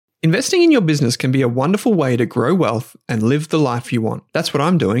Investing in your business can be a wonderful way to grow wealth and live the life you want. That's what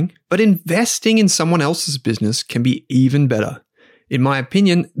I'm doing. But investing in someone else's business can be even better. In my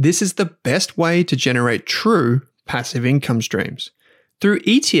opinion, this is the best way to generate true passive income streams. Through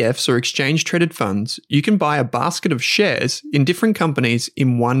ETFs or exchange traded funds, you can buy a basket of shares in different companies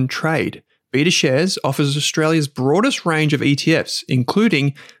in one trade. BetaShares offers Australia's broadest range of ETFs,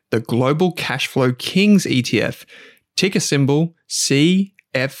 including the Global Cashflow Kings ETF, ticker symbol CFLO,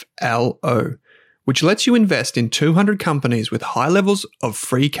 which lets you invest in 200 companies with high levels of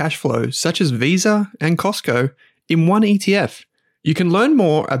free cash flow, such as Visa and Costco, in one ETF. You can learn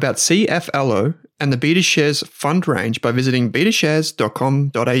more about CFLO and the BetaShares fund range by visiting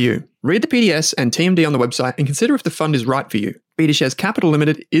betashares.com.au. Read the PDS and TMD on the website and consider if the fund is right for you. BetaShares Capital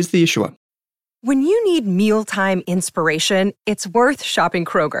Limited is the issuer. When you need mealtime inspiration, it's worth shopping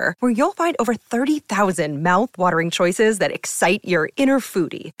Kroger, where you'll find over 30,000 mouth-watering choices that excite your inner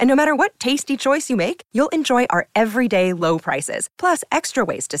foodie. And no matter what tasty choice you make, you'll enjoy our everyday low prices, plus extra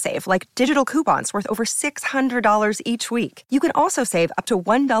ways to save, like digital coupons worth over $600 each week. You can also save up to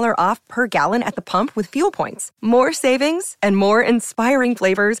 $1 off per gallon at the pump with fuel points. More savings and more inspiring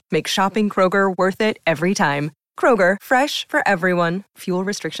flavors make shopping Kroger worth it every time. Kroger, fresh for everyone. Fuel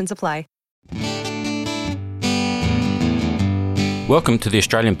restrictions apply. Welcome to the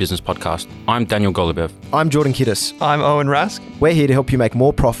Australian Business Podcast. I'm Daniel Golubev. I'm Jordan Kiddis. I'm Owen Rask. We're here to help you make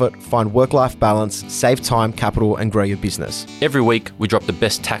more profit, find work-life balance, save time, capital, and grow your business. Every week, we drop the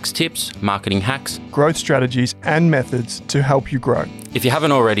best tax tips, marketing hacks, growth strategies, and methods to help you grow. If you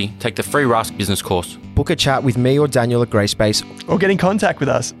haven't already, take the free Rask business course. Book a chat with me or Daniel at Grayspace. Or get in contact with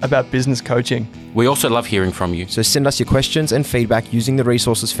us about business coaching. We also love hearing from you. So send us your questions and feedback using the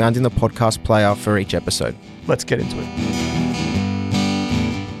resources found in the podcast player for each episode. Let's get into it.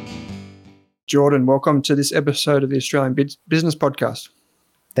 Jordan, welcome to this episode of the Australian Business Podcast.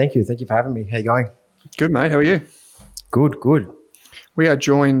 Thank you. Thank you for having me. How you going? Good, mate. How are you? Good. We are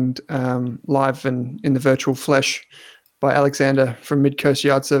joined live and in the virtual flesh by Alexander from Midcoast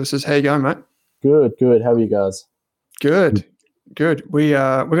Yard Services. How you going, mate? Good. How are you guys? Good.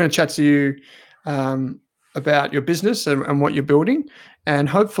 We're going to chat to you about your business and what you're building. And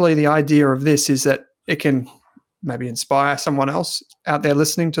hopefully the idea of this is that it can maybe inspire someone else out there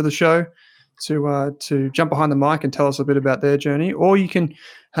listening to the show to jump behind the mic and tell us a bit about their journey. Or you can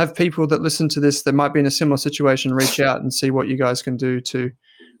have people that listen to this that might be in a similar situation reach out and see what you guys can do to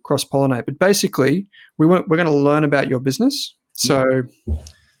cross-pollinate. But basically, we're going to learn about your business. So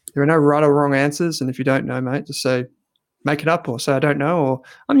there are no right or wrong answers. And if you don't know, mate, just say, make it up or say, I don't know, or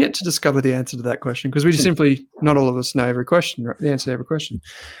I'm yet to discover the answer to that question, because we just simply, not all of us know every question, the answer to every question.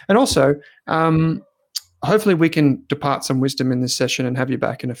 And also, hopefully we can depart some wisdom in this session and have you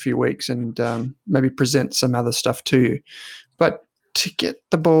back in a few weeks and maybe present some other stuff to you. But to get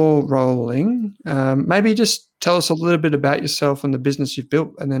the ball rolling, maybe just tell us a little bit about yourself and the business you've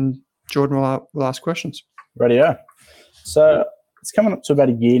built, and then Jordan will ask questions. Rightio. So it's coming up to about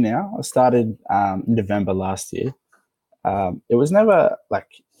a year now. I started in November last year. It was never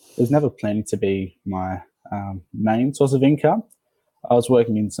planning to be my main source of income. I was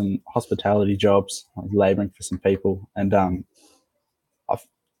working in some hospitality jobs. I was labouring for some people, and I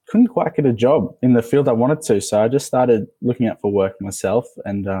couldn't quite get a job in the field I wanted to. So I just started looking out for work myself,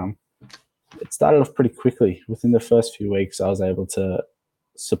 and it started off pretty quickly. Within the first few weeks, I was able to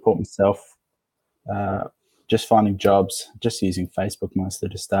support myself, just finding jobs, just using Facebook mostly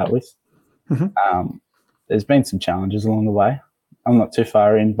to start with. Mm-hmm. There's been some challenges along the way. I'm not too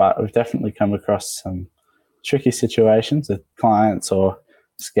far in, but we've definitely come across some tricky situations with clients or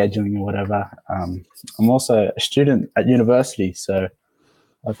scheduling or whatever. I'm also a student at university, so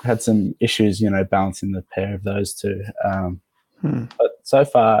I've had some issues, balancing the pair of those two. But so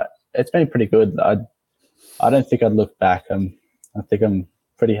far, it's been pretty good. I don't think I'd look back. I think I'm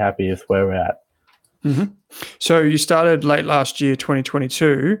pretty happy with where we're at. Mm-hmm. So you started late last year,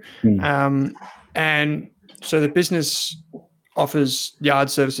 2022, and so the business offers yard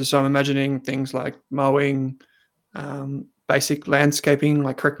services. So I'm imagining things like mowing, basic landscaping,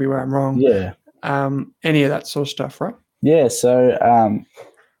 like correct me where I'm wrong. Yeah. Any of that sort of stuff, right? Yeah. So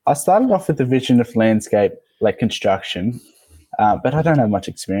I started off with the vision of landscape, like construction, but I don't have much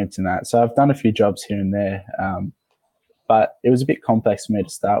experience in that. So I've done a few jobs here and there, but it was a bit complex for me to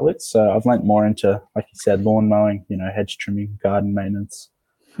start with. So I've learnt more into, like you said, lawn mowing, hedge trimming, garden maintenance,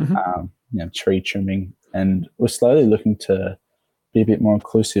 tree trimming. And we're slowly looking to be a bit more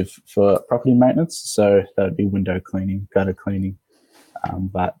inclusive for property maintenance. So that would be window cleaning, gutter cleaning.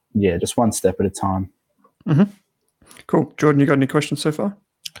 But yeah, just one step at a time. Mm-hmm. Cool. Jordan, you got any questions so far?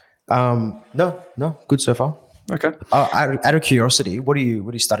 No, good so far. Okay. Out of curiosity, what are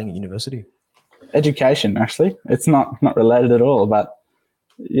you studying at university? Education, actually. It's not related at all, but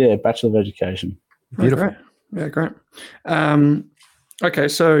yeah, Bachelor of Education. Beautiful. Okay. Yeah, great. Okay,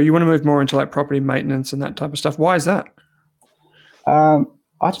 so you want to move more into like property maintenance and that type of stuff. Why is that?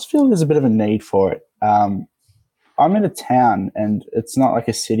 I just feel there's a bit of a need for it. I'm in a town, and it's not like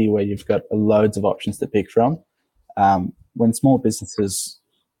a city where you've got loads of options to pick from. When small businesses,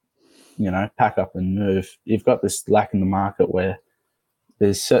 pack up and move, you've got this lack in the market where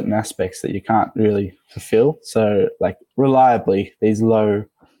there's certain aspects that you can't really fulfill. So, like reliably, these low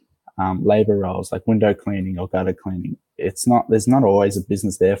labor roles, like window cleaning or gutter cleaning, there's not always a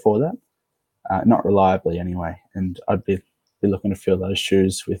business there for that. Not reliably, anyway. And I'd be looking to fill those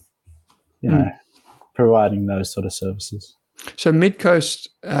shoes with, providing those sort of services. So mid-coast,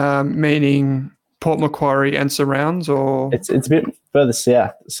 meaning Port Macquarie and surrounds, or it's a bit further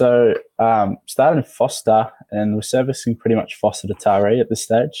south. So started in Foster, and we're servicing pretty much Foster to Taree at this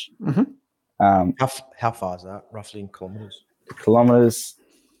stage. Mm-hmm. How far is that, roughly in kilometres? Kilometres,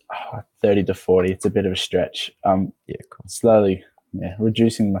 30 to 40. It's a bit of a stretch. Cool. Slowly,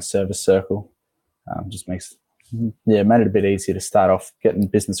 reducing my service circle just made it a bit easier to start off getting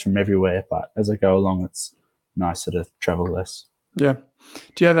business from everywhere. But as I go along, it's nicer to travel less. Yeah.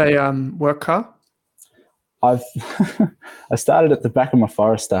 Do you have a work car? I started at the back of my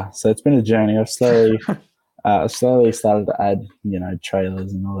Forester, so it's been a journey. I've slowly started to add,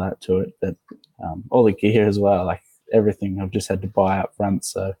 trailers and all that to it. But all the gear as well, like everything, I've just had to buy up front.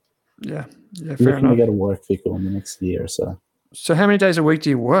 So yeah, fair looking enough. to get a work vehicle in the next year or so. So how many days a week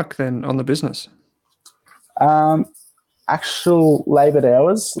do you work then on the business? Actual laboured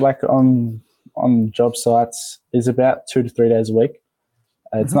hours, like on job sites, is about 2 to 3 days a week.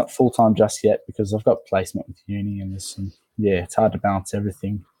 It's not full time just yet because I've got placement with uni and there's some, it's hard to balance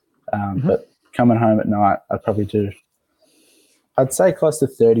everything. But coming home at night, I'd probably do, I'd say close to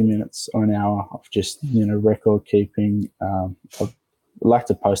 30 minutes or an hour of just, record keeping. I'd like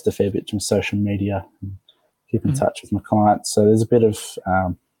to post a fair bit to social media and keep in touch with my clients. So there's a bit of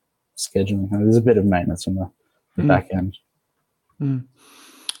scheduling. There's a bit of maintenance on the back end.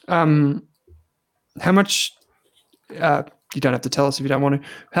 How much, you don't have to tell us if you don't want to,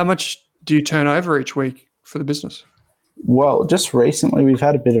 how much do you turn over each week for the business? Well, just recently we've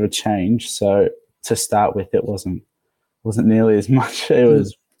had a bit of a change. So to start with, it wasn't nearly as much. It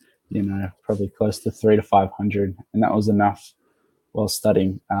was, probably close to 300 to 500, and that was enough while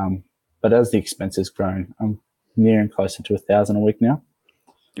studying. But as the expenses grown, I'm nearing closer to 1,000 a week now.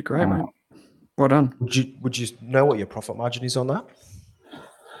 You're great, mate. Well done. Would you know what your profit margin is on that?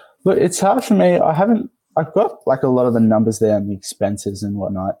 Look, it's hard for me. I've got like a lot of the numbers there and the expenses and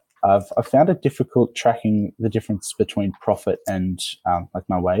whatnot. I've found it difficult tracking the difference between profit and like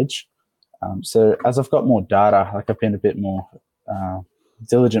my wage. So as I've got more data, like I've been a bit more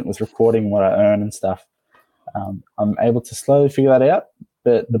diligent with recording what I earn and stuff. I'm able to slowly figure that out.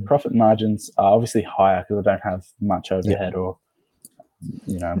 But the profit margins are obviously higher because I don't have much overhead or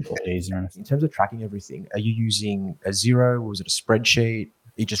employees or anything. In terms of tracking everything, are you using a Xero? Or was it a spreadsheet?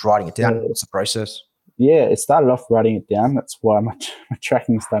 Are you just writing it down? What's the process? Yeah, it started off writing it down. That's why my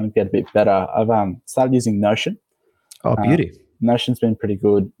tracking is starting to get a bit better. I've started using Notion. Oh, beauty. Notion's been pretty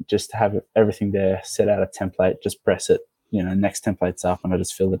good just to have everything there, set out a template, just press it, next template's up, and I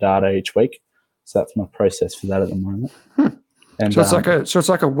just fill the data each week. So that's my process for that at the moment. And, so it's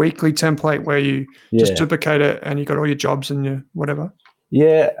like a weekly template where you just duplicate it and you got all your jobs and your whatever.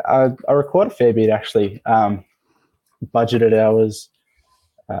 Yeah, I record a fair bit actually. Budgeted hours,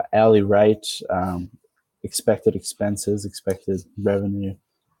 hourly rate, expected expenses, expected revenue,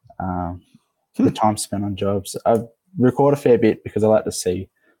 the time spent on jobs. I record a fair bit because I like to see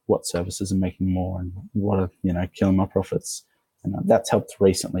what services are making more and what are killing my profits, and that's helped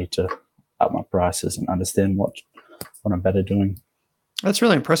recently to up my prices and understand what I'm better doing. That's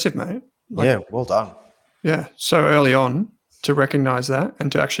really impressive, mate. Well done. Yeah, so early on to recognize that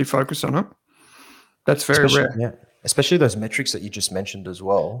and to actually focus on it. That's very rare. Yeah. Especially those metrics that you just mentioned as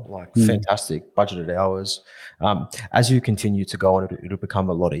well, like fantastic budgeted hours. As you continue to go on, it'll become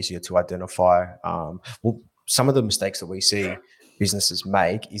a lot easier to identify. Some of the mistakes that we see businesses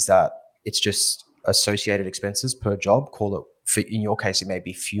make is that it's just associated expenses per job. Call it, in your case, it may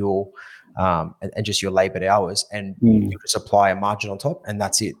be fuel and just your labored hours, and you just apply a margin on top, and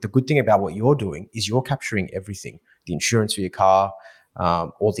that's it. The good thing about what you're doing is you're capturing everything: the insurance for your car,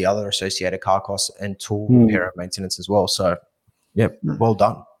 all the other associated car costs, and tool repair and maintenance as well. So, well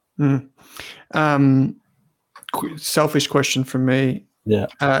done. Selfish question from me. Yeah.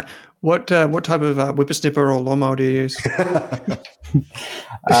 What type of whippersnipper or lawnmower do you use?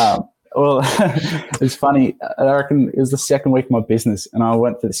 Well, it's funny. I reckon it was the second week of my business, and I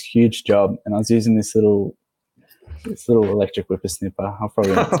went for this huge job, and I was using this little electric whippersnipper. I'll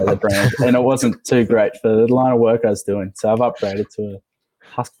probably not say the brand, and it wasn't too great for the line of work I was doing. So I've upgraded to a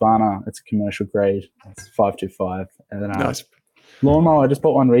Husqvarna. It's a commercial grade. It's 525, and then Nice. lawnmower. I just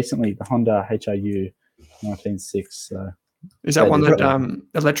bought one recently, the Honda HRU 196. So Is that Yeah, one that definitely.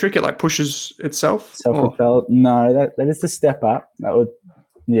 electric? It like pushes itself? Or- self-propelled. No, that is the step up.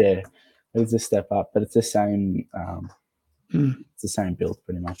 It is a step up, but it's the same. It's the same build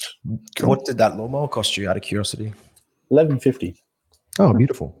pretty much. Cool. What did that lawnmower cost you out of curiosity? $11.50. Oh,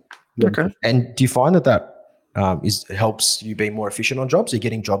 beautiful. Okay. And do you find that helps you be more efficient on jobs? You're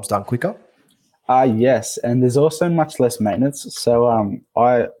getting jobs done quicker? Yes, and there's also much less maintenance. So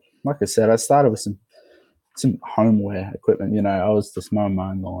I started with some homeware equipment. I was just mowing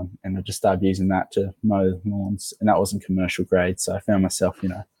my own lawn, and I just started using that to mow lawns, and that wasn't commercial grade. So I found myself,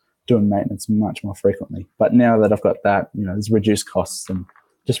 doing maintenance much more frequently. But now that I've got that, there's reduced costs and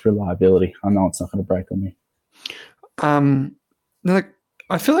just reliability. I know it's not going to break on me. I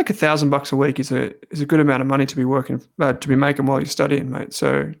feel like $1,000 a week is a good amount of money to be working to be making while you're studying, mate.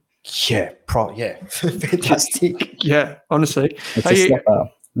 So Yeah, fantastic. yeah, honestly, It's Are a you- step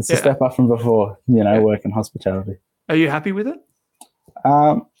up. It's a step up from before, working hospitality. are you happy with it?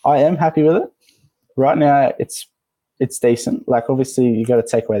 I am happy with it. Right now, it's decent. Like, obviously, you got to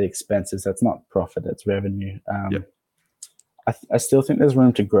take away the expenses. That's not profit; it's revenue. Yep. I still think there's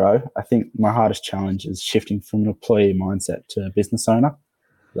room to grow. I think my hardest challenge is shifting from an employee mindset to a business owner.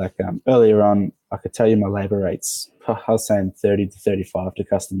 Like earlier on, I could tell you my labor rates. I was saying 30 to 35 to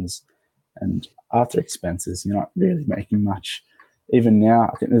customers, and after expenses, you're not really making much. Even now,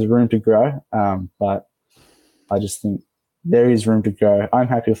 I think there's room to grow, but I just think there is room to grow. I'm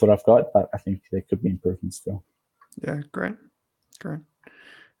happy with what I've got, but I think there could be improvements still. Yeah, great.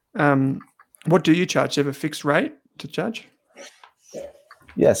 What do you charge? Do you have a fixed rate to charge?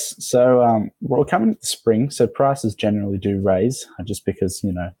 Yes. So we're coming to the spring, so prices generally do raise just because,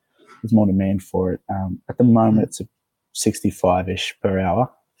 there's more demand for it. At the moment, it's 65-ish per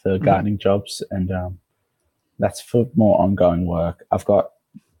hour for gardening jobs, and that's for more ongoing work. I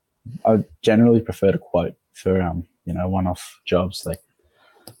generally prefer to quote for, one-off jobs like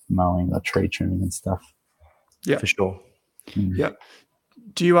mowing or tree trimming and stuff. Yeah, For sure. Yeah.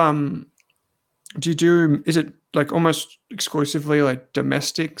 Do you do? Is it like almost exclusively like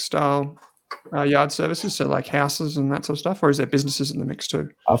domestic style yard services, so like houses and that sort of stuff, or is there businesses in the mix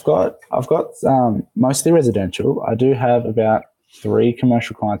too? I've got mostly residential. I do have about 3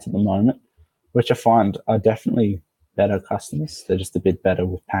 commercial clients at the moment, which I find are definitely better customers. They're just a bit better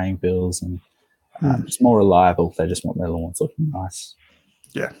with paying bills and just more reliable. They just want their lawns looking nice.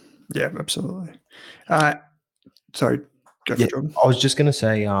 Yeah, absolutely. Sorry, go for Yeah, it, Jordan. I was just going to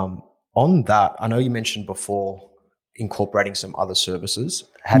say, on that, I know you mentioned before incorporating some other services.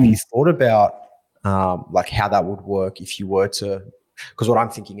 Have you thought about like how that would work if you were to? Because what I'm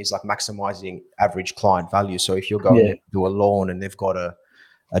thinking is like maximizing average client value. So if you're going to do a lawn and they've got a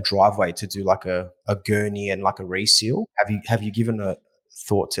driveway to do like a gurney and like a reseal, have you given a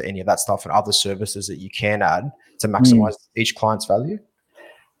thought to any of that stuff and other services that you can add to maximize each client's value?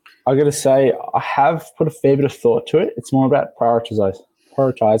 I got to say, I have put a fair bit of thought to it. It's more about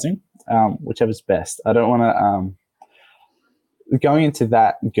prioritizing whichever's best. I don't want to going into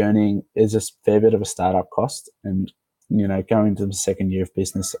that gurneying is a fair bit of a startup cost, and going into the second year of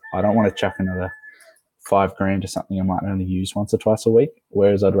business, I don't want to chuck another $5,000 or something I might only use once or twice a week.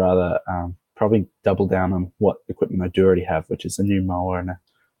 Whereas I'd rather probably double down on what equipment I do already have, which is a new mower and a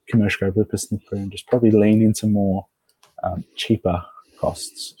commercial grade whippersnipper, and just probably lean into more cheaper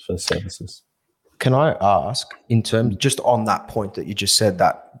costs for services. Can I ask, in terms just on that point that you just said,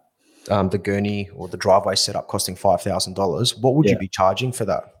 that the gurney or the driveway setup costing $5,000, what would you be charging for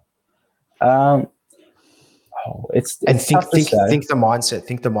that? It's think tough to say. think the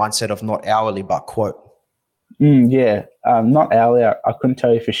mindset of not hourly but quote. Not hourly. I couldn't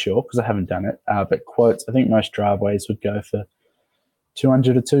tell you for sure because I haven't done it. But quotes, I think most driveways would go for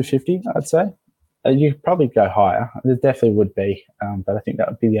 $200 to $250. I'd say you could probably go higher. There definitely would be, but I think that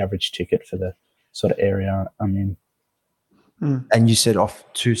would be the average ticket for the sort of area I'm in. And you said off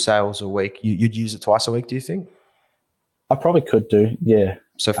 2 sales a week, you'd use it twice a week, do you think? I probably could do, yeah.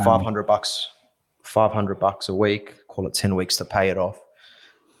 So $500 a week, call it 10 weeks to pay it off.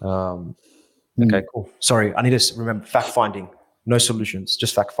 Okay, cool. Sorry, I need to remember fact finding. No solutions,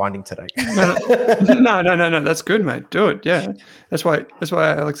 just fact finding today. No. That's good, mate. Do it. Yeah, that's why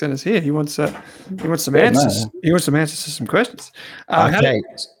Alexander's here. He wants some answers. No. He wants some answers to some questions. Okay.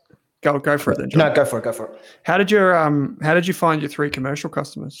 Go for it then, John. No, go for it. How did you find your 3 commercial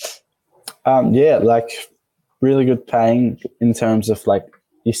customers? Yeah, like really good paying in terms of like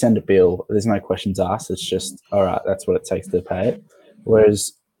you send a bill, there's no questions asked. It's just, all right, that's what it takes to pay it.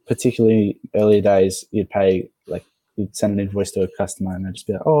 Whereas particularly earlier days, you'd send an invoice to a customer and they'd just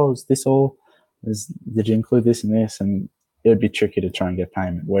be like, oh, is this all? Did you include this and this? And it would be tricky to try and get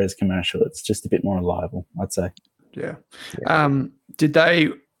payment. Whereas commercial, it's just a bit more reliable, I'd say. Yeah. Did they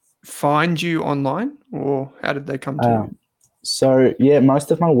find you online, or how did they come to you? So yeah,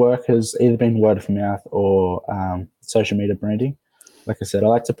 most of my work has either been word of mouth or social media branding. Like I said, I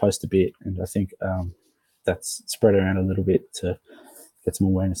like to post a bit, and I think that's spread around a little bit to get some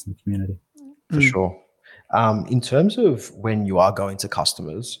awareness in the community. For sure. In terms of when you are going to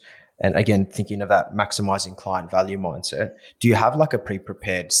customers, and again, thinking of that maximizing client value mindset, do you have like a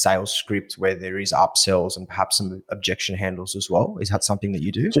pre-prepared sales script where there is upsells and perhaps some objection handles as well? Is that something that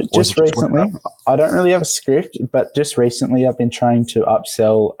you do? Just recently, I don't really have a script, but just recently I've been trying to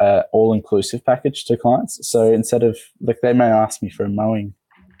upsell an all-inclusive package to clients. So instead of, like, they may ask me for a mowing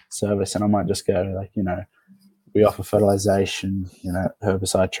service and I might just go like, we offer fertilization,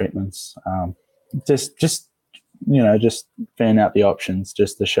 herbicide treatments, just fan out the options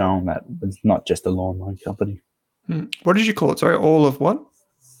just to show them that it's not just a lawn mowing company. What did you call it? Sorry, all of what?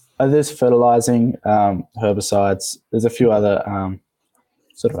 There's fertilizing, herbicides. There's a few other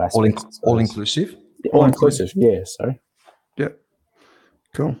sort of aspects. All inclusive? All inclusive, yeah, sorry. Yeah,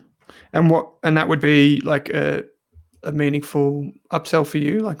 cool. And that would be like a meaningful upsell for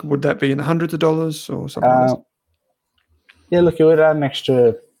you? Like, would that be in the hundreds of dollars or something like that? Yeah, look, it would add an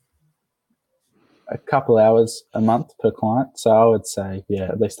extra a couple hours a month per client. So I would say,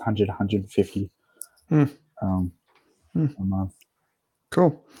 at least 100, 150 a month.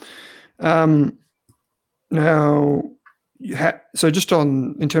 Cool. Now, so just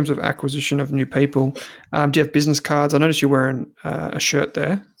in terms of acquisition of new people, do you have business cards? I noticed you're wearing a shirt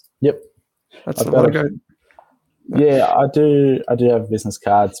there. Yep. That's the logo. Yeah, I do have business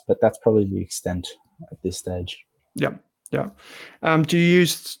cards, but that's probably the extent at this stage. Yep. Yeah. Do you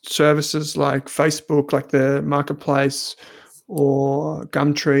use services like Facebook, like the Marketplace, or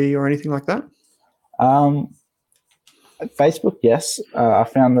Gumtree, or anything like that? Facebook, yes. I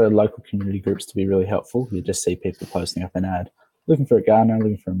found the local community groups to be really helpful. You just see people posting up an ad, looking for a gardener,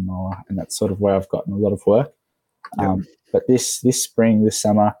 looking for a mower, and that's sort of where I've gotten a lot of work. But this spring, this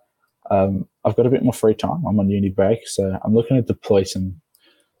summer, I've got a bit more free time. I'm on uni break, so I'm looking to deploy some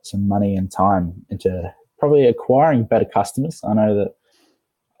money and time into probably acquiring better customers. I know that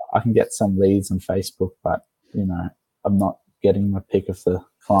I can get some leads on Facebook, but I'm not getting my pick of the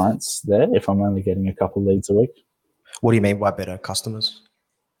clients there if I'm only getting a couple leads a week. What do you mean by better customers?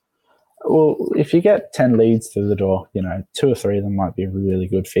 Well, if you get 10 leads through the door, 2 or 3 of them might be a really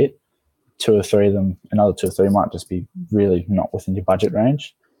good fit. 2 or 3 of them, another 2 or 3 might just be really not within your budget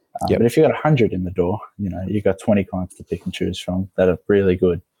range. But if you got 100 in the door, you've got 20 clients to pick and choose from that are really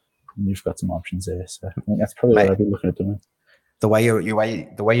good. And you've got some options there. So I think that's probably what I'd be looking at doing. The way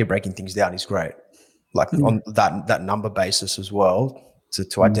you're breaking things down is great. Like on that number basis as well,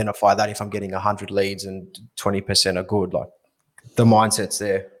 to identify that if I'm getting 100 leads and 20% are good, like the mindset's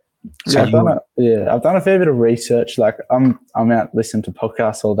there. So I've done a fair bit of research. Like I'm out listening to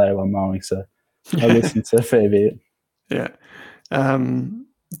podcasts all day while mowing, so I listen to a fair bit. Yeah.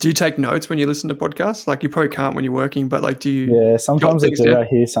 Do you take notes when you listen to podcasts? Like you probably can't when you're working, but like do you? Yeah, sometimes I do. I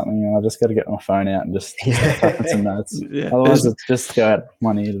hear something and I just got to get my phone out and just type some notes. Yeah. Otherwise, it's just go out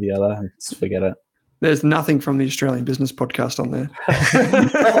one ear to the other and just forget it. There's nothing from the Australian Business Podcast on there.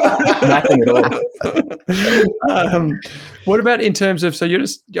 Nothing at all. What about in terms of,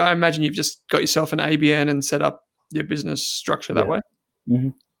 I imagine you've just got yourself an ABN and set up your business structure that way? Mm-hmm.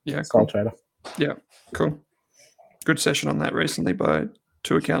 Yeah, Sole trader. Yeah, cool. Good session on that recently by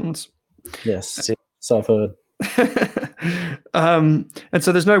 2 accountants. Yes, so I've heard. And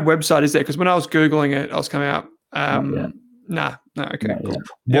so there's no website, is there? Because when I was Googling it, I was coming up. No, okay,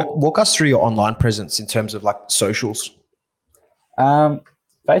 cool. Walk us through your online presence in terms of like socials.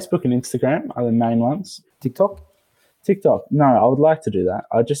 Facebook and Instagram are the main ones. TikTok? No, I would like to do that.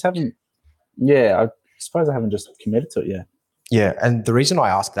 I just haven't. Yeah, I suppose I haven't just committed to it yet. Yeah, and the reason I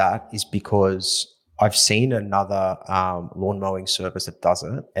ask that is because I've seen another lawn mowing service that does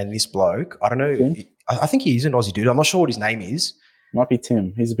it, and this bloke, I don't know, Tim? I think he is an Aussie dude. I'm not sure what his name is. Might be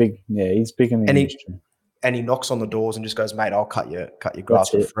Tim. He's big in the industry. And he knocks on the doors and just goes, mate, I'll cut your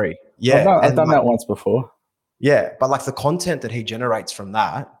grass for free. Yeah. I've done that once before. Yeah. But like the content that he generates from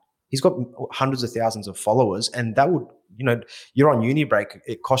that, he's got hundreds of thousands of followers, and that would, you're on uni break.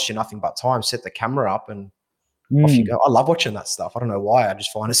 It costs you nothing but time. Set the camera up and off you go. I love watching that stuff. I don't know why. I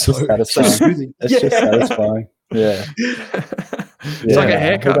just find it so satisfying. soothing. It's just satisfying. Yeah. It's like a Yeah,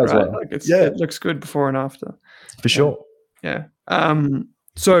 haircut, he does right? well. Like Yeah. it looks good before and after. For sure. Yeah.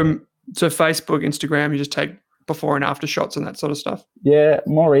 So Facebook, Instagram, you just take before and after shots and that sort of stuff. Yeah,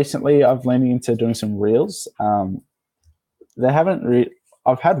 more recently, I've leaning into doing some reels. They haven't.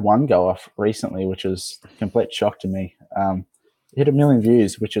 I've had one go off recently, which was a complete shock to me. It hit 1 million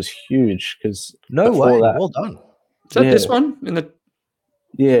views, which is huge. Because No way. Well done. Is that Yeah. this one?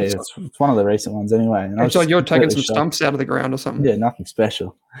 Yeah, it's one of the recent ones anyway. And I It's was like you're taking completely some shocked. stumps out of the ground or something. Yeah, nothing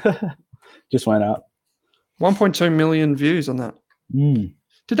special. Just went up. 1.2 million views on that. Mm.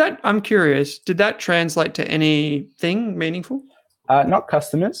 I'm curious, did that translate to anything meaningful? Not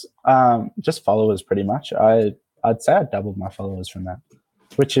customers, just followers pretty much. I'd say I doubled my followers from that,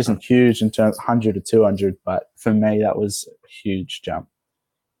 which isn't huge in terms 100 to 200, but for me that was a huge jump.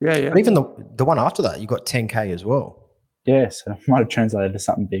 Yeah. But even the one after that, you got 10K as well. Yeah, so it might have translated to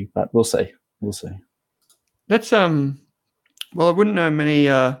something big, but we'll see. That's well, I wouldn't know many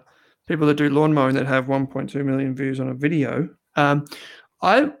people that do lawn mowing that have 1.2 million views on a video.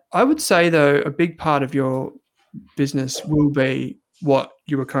 I would say though a big part of your business will be what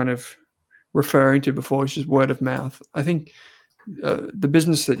you were kind of referring to before, which is word of mouth. I think the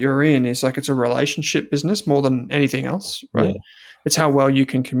business that you're in is like it's a relationship business more than anything else, right? Yeah. It's how well you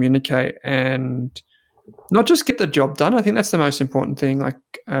can communicate and not just get the job done. I think that's the most important thing. Like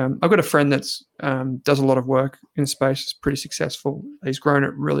I've got a friend that's does a lot of work in space. Is pretty successful. He's grown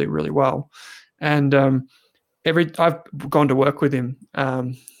it really, really well. And I've gone to work with him,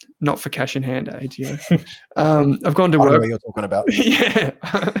 not for cash in hand aid. I've gone to I know work. what you're talking about. Yeah,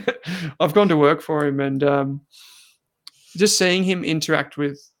 I've gone to work for him, and just seeing him interact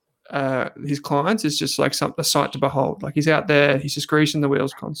with his clients is just like a sight to behold. Like he's out there, he's just greasing the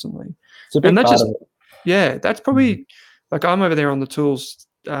wheels constantly. It's a big that's part just of it. Yeah, that's probably like I'm over there on the tools,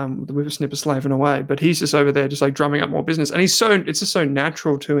 the whippersnipper slaving away, but he's just over there just like drumming up more business, and it's just so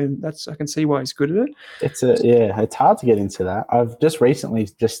natural to him. I can see why he's good at it. It's hard to get into that. I've just recently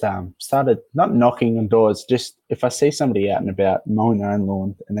started not knocking on doors. Just if I see somebody out and about mowing their own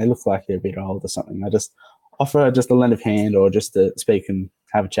lawn and they look like they're a bit old or something, I just offer just a lend of hand or just to speak and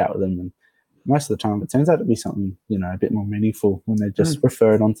have a chat with them. And most of the time, it turns out to be something a bit more meaningful when they just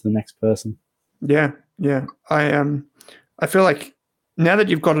refer it on to the next person. Yeah. I feel like now that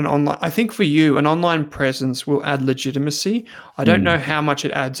you've got I think for you, an online presence will add legitimacy. I don't know how much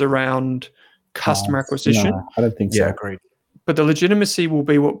it adds around customer acquisition. No, I don't think so. Yeah, agreed. But the legitimacy will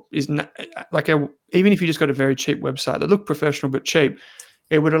be what is even if you just got a very cheap website that looked professional but cheap,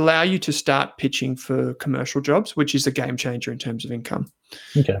 it would allow you to start pitching for commercial jobs, which is a game changer in terms of income.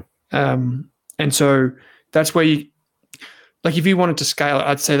 Okay. And so that's where if you wanted to scale it,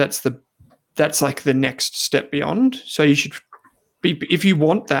 I'd say that's like the next step beyond. So you should if you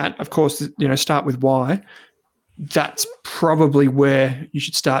want that, of course, start with why. That's probably where you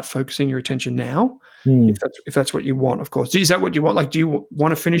should start focusing your attention now. If that's what you want, of course. Is that what you want? Like, do you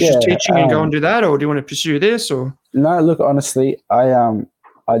want to finish your teaching and go and do that, or do you want to pursue this? Or no, look, honestly, I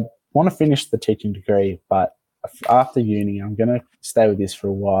want to finish the teaching degree, but after uni, I'm going to stay with this for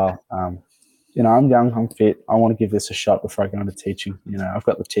a while. I'm young, I'm fit. I want to give this a shot before I go into teaching. I've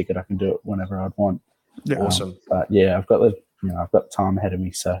got the ticket. I can do it whenever I'd want. Yeah. Awesome. But yeah, I've got time ahead of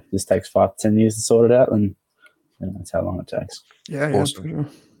me. So this takes 5 to 10 years to sort it out, and that's how long it takes. Yeah, Awesome.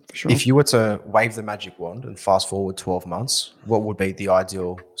 For sure. If you were to wave the magic wand and fast forward 12 months, what would be the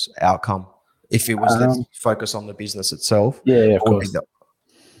ideal outcome? If it was let's focus on the business itself. Yeah, of what would be course.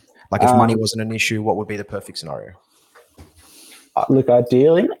 if money wasn't an issue, what would be the perfect scenario? Look,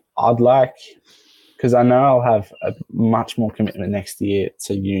 ideally, I'd like, because I know I'll have a much more commitment next year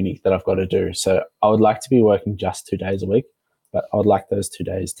to uni that I've got to do. So I would like to be working just 2 days a week, but I would like those 2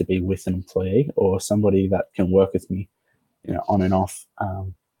 days to be with an employee or somebody that can work with me, on and off.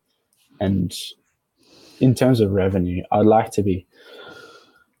 And in terms of revenue, I'd like to be,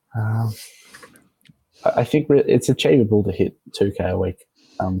 I think it's achievable to hit 2K a week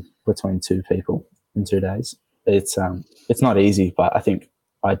between 2 people in 2 days. It's not easy, but I think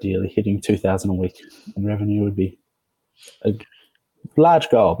ideally hitting 2,000 a week in revenue would be a large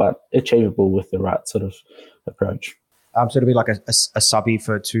goal, but achievable with the right sort of approach. So it'll be like a subby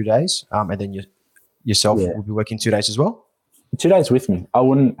for 2 days, and then yourself will be working 2 days as well? 2 days with me. I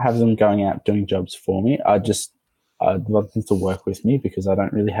wouldn't have them going out doing jobs for me. I'd love them to work with me because I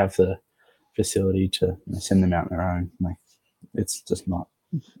don't really have the facility to send them out on their own. Like, it's just not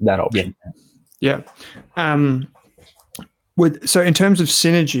that option. Yeah. So in terms of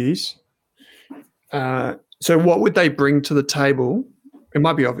synergies, so what would they bring to the table? It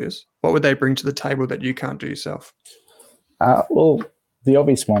might be obvious. What would they bring to the table that you can't do yourself? Well, the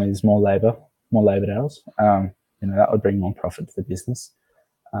obvious one is more labor hours. that would bring more profit to the business.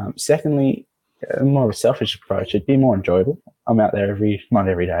 Secondly, more of a selfish approach. It'd be more enjoyable. I'm out there not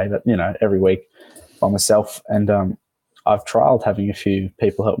every day, but every week by myself, and I've trialed having a few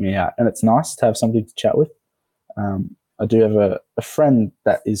people help me out, and it's nice to have somebody to chat with. I do have a friend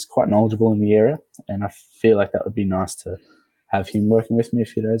that is quite knowledgeable in the area, and I feel like that would be nice to have him working with me a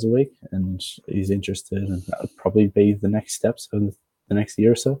few days a week, and he's interested, and that would probably be the next steps for the next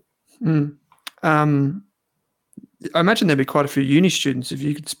year or so. I imagine there'd be quite a few uni students if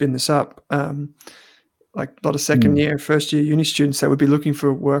you could spin this up. Like a lot of second year, first year uni students that would be looking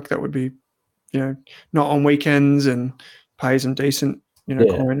for work that would be, not on weekends and pays them decent,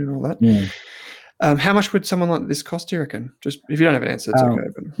 coin and all that. How much would someone like this cost, do you reckon? Just if you don't have an answer, it's okay.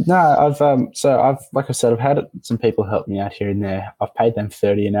 But. No, I've like I said, I've had some people help me out here and there. I've paid them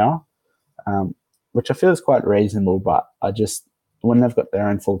 $30 an hour, which I feel is quite reasonable. But when they've got their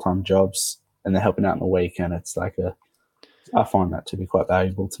own full-time jobs and they're helping out on the weekend, it's like I find that to be quite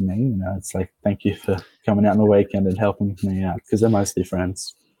valuable to me. It's like, thank you for coming out on the weekend and helping me out, because they're mostly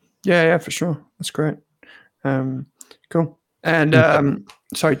friends. Yeah, for sure. That's great. Cool. And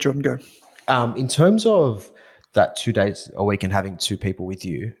sorry, Jordan, go. In terms of that 2 days a week and having two people with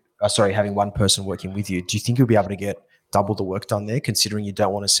you, having one person working with you, do you think you'll be able to get double the work done there, considering you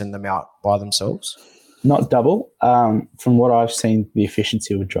don't want to send them out by themselves? Not double. From what I've seen, the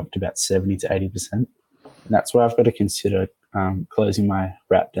efficiency would drop to about 70 to 80%. And that's where I've got to consider closing my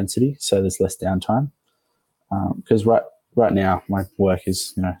route density so there's less downtime. Because right now my work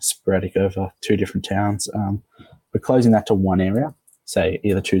is sporadic over 2 different towns. But closing that to one area, say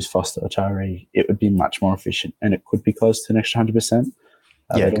either choose Foster or Taree, it would be much more efficient, and it could be close to an extra 100%.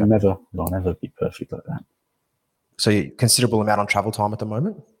 It'll never be perfect like that. So considerable amount on travel time at the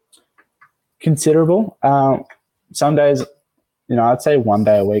moment? Considerable. Some days, I'd say 1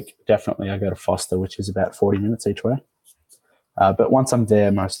 day a week, definitely I go to Foster, which is about 40 minutes each way. But once I'm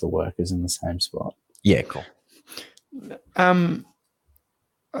there, most of the work is in the same spot. Yeah, cool.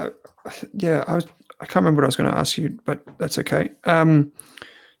 I can't remember what I was going to ask you, but that's okay.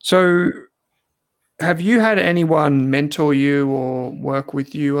 So have you had anyone mentor you or work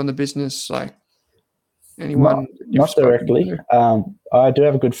with you on the business? Like anyone? Not directly. I do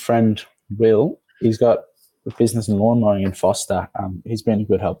have a good friend, Will. He's got a business in lawn mowing in Foster. He's been a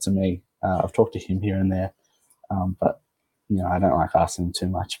good help to me. I've talked to him here and there, but I don't like asking him too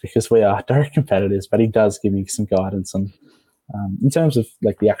much because we are direct competitors, but he does give me some guidance on in terms of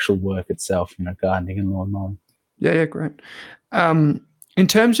like the actual work itself, gardening and lawn mowing. Yeah, great. In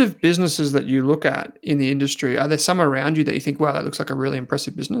terms of businesses that you look at in the industry, are there some around you that you think, wow, that looks like a really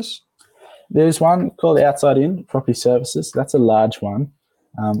impressive business? There's one called Outside In Property Services. That's a large one.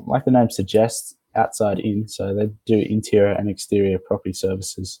 Like the name suggests, outside in. So they do interior and exterior property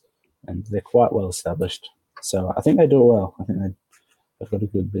services, and they're quite well established. So I think they do it well. I think they've got a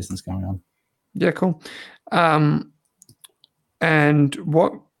good business going on. Yeah, cool. And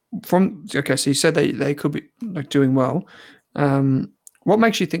so you said they could be like doing well. What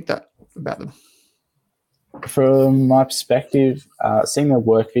makes you think that about them? From my perspective, seeing their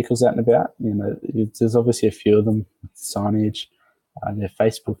work vehicles out and about, there's obviously a few of them, signage, their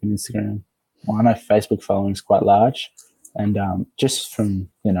Facebook and Instagram. Well, I know Facebook following is quite large, and just from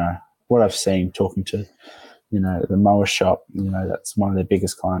what I've seen, talking to the mower shop, that's one of their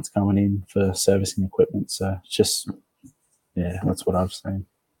biggest clients coming in for servicing equipment. So it's just that's what I've seen.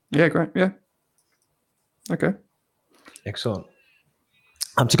 Yeah, great. Yeah. Okay. Excellent.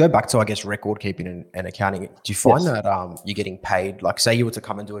 To go back to, I guess, record keeping and accounting, do you find that you're getting paid? Like, say you were to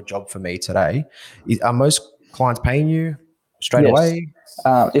come and do a job for me today, are most clients paying you straight away?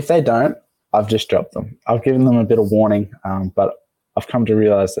 If they don't, I've just dropped them. I've given them a bit of warning, but I've come to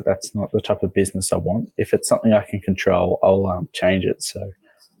realize that that's not the type of business I want. If it's something I can control, I'll change it. So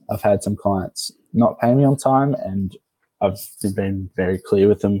I've had some clients not pay me on time, and I've been very clear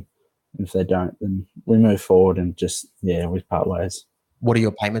with them. If they don't, then we move forward and we part ways. What are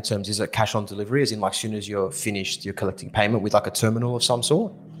your payment terms? Is it cash on delivery, as in like soon as you're finished, you're collecting payment with like a terminal of some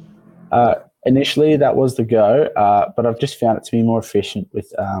sort? Initially, that was the go, but I've just found it to be more efficient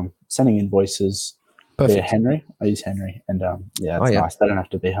with sending invoices via Henry. I use Henry, and nice. They don't have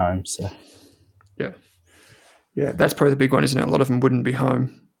to be home. So yeah, that's probably the big one, isn't it? A lot of them wouldn't be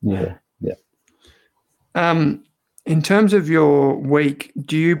home. Yeah. In terms of your week,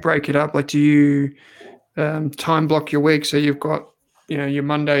 do you break it up? Like, do you time block your week so you've got your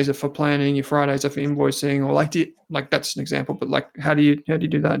Mondays are for planning, your Fridays are for invoicing, or that's an example, but like how do you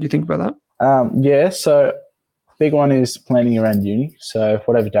do that? Do you think about that? So big one is planning around uni. So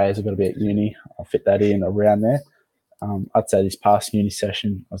whatever days I've got to be at uni, I'll fit that in around there. I'd say this past uni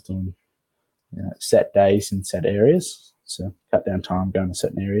session I was doing set days in set areas, so cut down time going to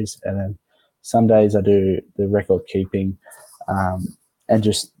certain areas. And then some days I do the record keeping and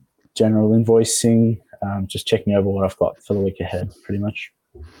just general invoicing, just checking over what I've got for the week ahead, pretty much.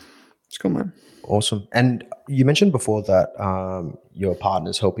 It's cool, man. Awesome. And you mentioned before that your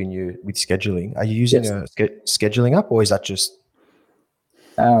partner's helping you with scheduling. Are you using a scheduling app, or is that just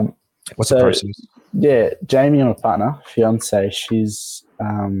what's the process? Yeah, Jamie, my partner, fiance, she's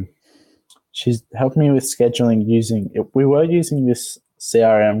helping me with scheduling we were using this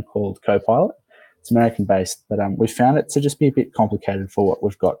CRM called Copilot. It's American based, but we found it to just be a bit complicated for what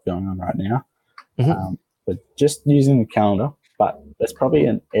we've got going on right now. Mm-hmm. But just using the calendar, but there's probably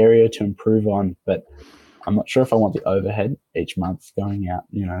an area to improve on, but I'm not sure if I want the overhead each month going out,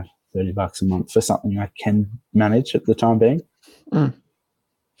 $30 a month for something I can manage at the time being. Mm.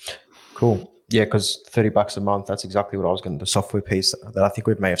 Cool. Yeah, because $30 a month, that's exactly what I was going to, the software piece that I think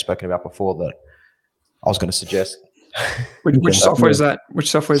we may have spoken about before that I was going to suggest. Which software is that? Which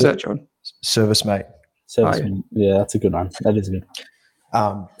software is that, John? ServiceMate. ServiceMate. Yeah, that's a good one. That is good.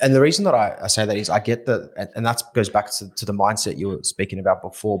 And the reason that I say that is I get and that goes back to the mindset you were speaking about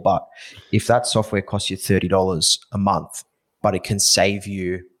before. But if that software costs you $30 a month, but it can save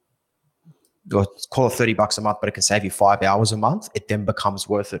you, or call it $30 a month, but it can save you 5 hours a month, it then becomes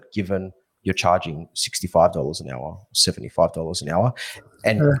worth it given you're charging $65 an hour, $75 an hour.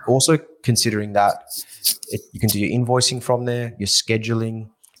 And also considering that you can do your invoicing from there, your scheduling,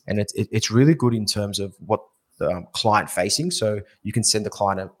 and it's really good in terms of what client facing. So you can send the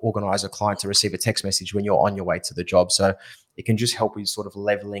client, organize a client to receive a text message when you're on your way to the job. So it can just help with sort of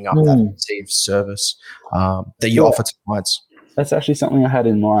leveling up that perceived service that you offer to clients. That's actually something I had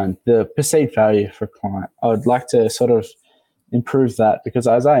in mind, the perceived value for a client. I would like to sort of improve that because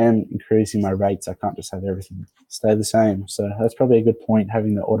as I am increasing my rates, I can't just have everything stay the same. So that's probably a good point,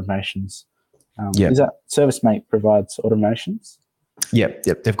 having the automations. Is that ServiceMate provides automations? Yep.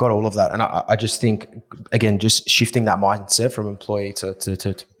 They've got all of that. And I just think, again, just shifting that mindset from employee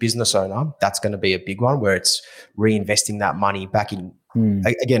to business owner, that's going to be a big one where it's reinvesting that money back in.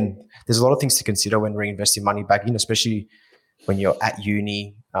 Again, there's a lot of things to consider when reinvesting money back in, especially when you're at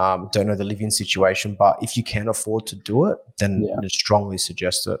uni, don't know the living situation. But if you can afford to do it, then I strongly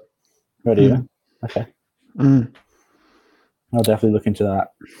suggest it. Ready? Okay. I'll definitely look into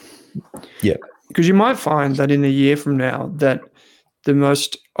that. Yeah. Because you might find that in a year from now that the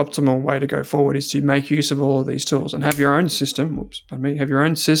most optimal way to go forward is to make use of all of these tools and have your own system, have your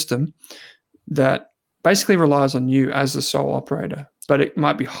own system that basically relies on you as the sole operator, but it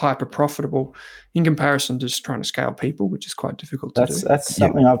might be hyper profitable in comparison to just trying to scale people, which is quite difficult to do. That's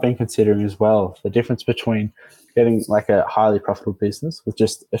something I've been considering as well. The difference between getting like a highly profitable business with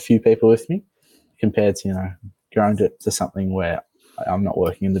just a few people with me compared to, growing to something where I'm not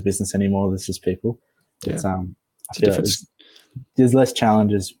working in the business anymore. There's just people. It's, I feel like there's less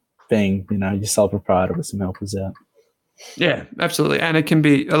challenges being, your sole proprietor with some helpers out. Yeah, absolutely. And it can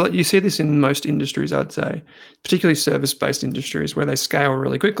be, you see this in most industries, I'd say, particularly service-based industries where they scale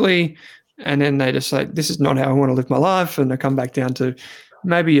really quickly and then they just say, this is not how I want to live my life. And they come back down to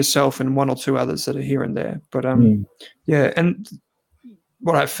maybe yourself and one or two others that are here and there. But yeah, and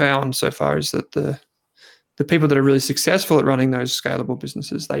what I've found so far is that the people that are really successful at running those scalable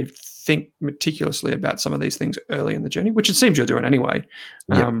businesses, they think meticulously about some of these things early in the journey, which it seems you're doing anyway.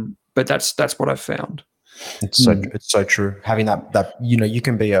 But that's what I've found. It's so true. Having that you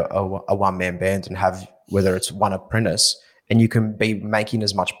can be a one-man band and have, whether it's one apprentice, and you can be making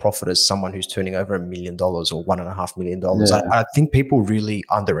as much profit as someone who's turning over $1 million or $1.5 million. I think people really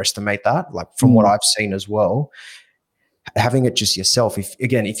underestimate that. Like from what I've seen as well, having it just yourself.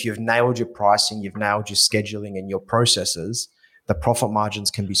 If you've nailed your pricing, you've nailed your scheduling and your processes, the profit margins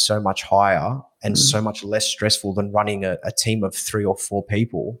can be so much higher and so much less stressful than running a team of 3 or 4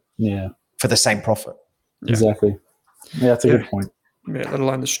 people for the same profit. Yeah. Exactly. Yeah, that's a good point. Yeah, let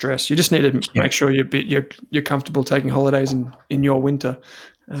alone the stress. You just need to make sure you're comfortable taking holidays in your winter,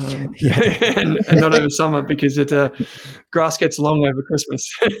 and not over summer because grass gets long over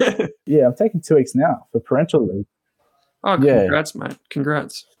Christmas. Yeah, I'm taking 2 weeks now for parental leave. Oh, congrats, mate!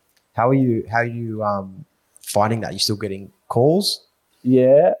 Congrats. How are you finding that? You still getting calls?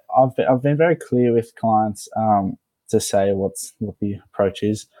 Yeah, I've been very clear with clients to say what the approach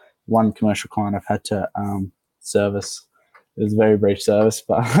is. One commercial client I've had to service. It was a very brief service,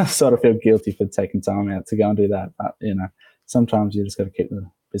 but I sort of feel guilty for taking time out to go and do that. But, sometimes you just got to keep the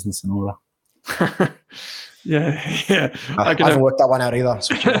business in order. Yeah. I haven't worked that one out either.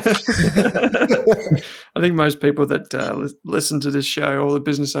 I think most people that listen to this show, all the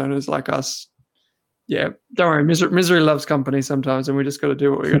business owners like us, Yeah, don't worry. Misery loves company sometimes, and we just got to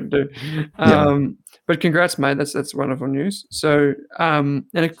do what we're going to do. But congrats, mate. That's wonderful news. So, and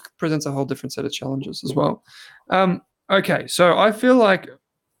it presents a whole different set of challenges as well. Okay, so I feel like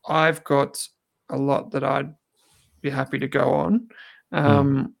I've got a lot that I'd be happy to go on.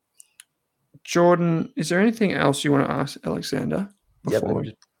 Jordan, is there anything else you want to ask Alexander?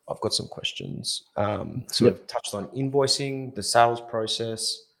 I've got some questions. So we've touched on invoicing, the sales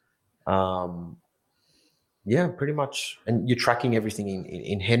process. Pretty much. And you're tracking everything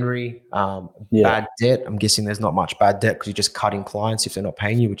in Henry. Bad debt. I'm guessing there's not much bad debt because you're just cutting clients if they're not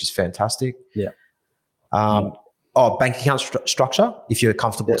paying you, which is fantastic. Yeah. Bank account structure, if you're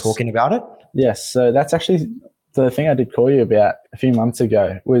comfortable talking about it. Yes. So that's actually the thing I did call you about a few months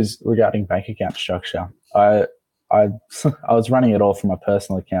ago was regarding bank account structure. I was running it all from my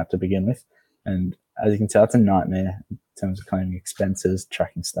personal account to begin with. And as you can tell, it's a nightmare in terms of claiming expenses,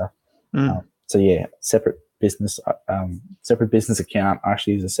 tracking stuff. Separate business account. I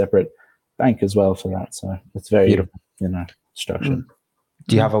actually use a separate bank as well for that. So it's very, structured.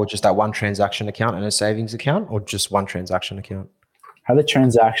 Do you have just that one transaction account and a savings account, or just one transaction account? I have a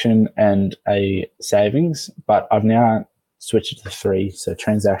transaction and a savings, but I've now switched it to 3. So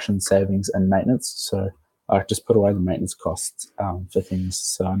transaction, savings, and maintenance. So I just put away the maintenance costs for things,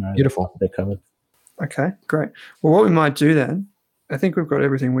 so I know they're covered. Okay, great. Well, what we might do then, I think we've got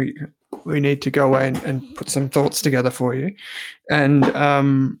everything we need to go away and put some thoughts together for you. And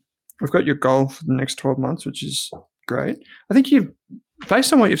we've got your goal for the next 12 months, which is great. I think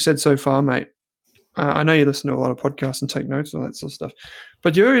based on what you've said so far, mate, I know you listen to a lot of podcasts and take notes and all that sort of stuff,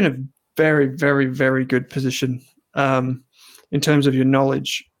 but you're in a very, very, very good position in terms of your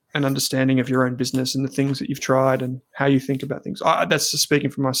knowledge and understanding of your own business and the things that you've tried and how you think about things. That's just speaking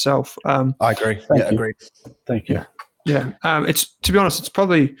for myself. I agree. Agreed. Thank you. Yeah. It's, to be honest, it's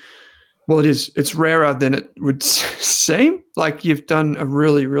probably, it is. It's rarer than it would seem. Like you've done a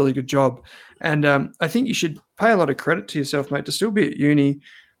really, really good job. And I think you should pay a lot of credit to yourself, mate, to still be at uni,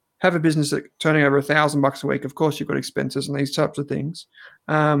 have a business that's turning over $1,000 a week. Of course, you've got expenses and these types of things.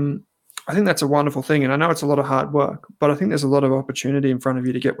 I think that's a wonderful thing. And I know it's a lot of hard work, but I think there's a lot of opportunity in front of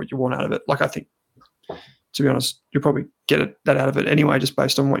you to get what you want out of it. Like I think, to be honest, you'll probably get that out of it anyway, just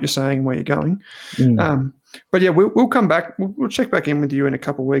based on what you're saying and where you're going. But yeah, we'll come back. We'll check back in with you in a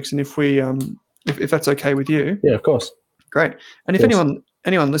couple of weeks. And if we, if that's okay with you. Yeah, of course. Great. And if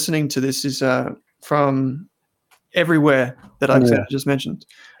anyone listening to this is from everywhere that I've just mentioned,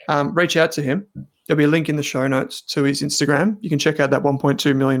 reach out to him. There'll be a link in the show notes to his Instagram. You can check out that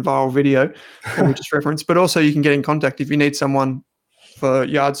 1.2 million viral video that we just referenced, but also you can get in contact if you need someone for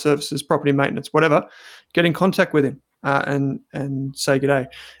yard services, property maintenance, whatever. Get in contact with him and say good day.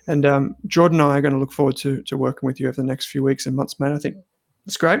 And Jordan and I are going to look forward to working with you over the next few weeks and months, mate. I think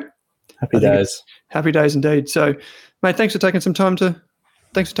it's great. Happy days. Happy days indeed. So, mate, thanks for taking some time to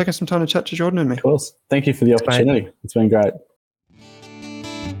chat to Jordan and me. Of course. Thank you for the opportunity. It's been great.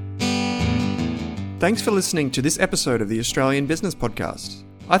 Thanks for listening to this episode of the Australian Business Podcast.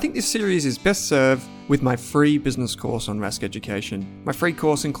 I think this series is best served with my free business course on Rask Education. My free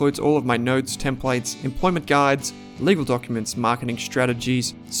course includes all of my notes, templates, employment guides, legal documents, marketing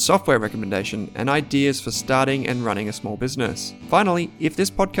strategies, software recommendation, and ideas for starting and running a small business. Finally, if this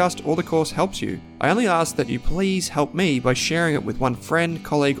podcast or the course helps you, I only ask that you please help me by sharing it with one friend,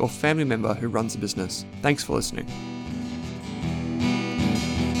 colleague, or family member who runs a business. Thanks for listening.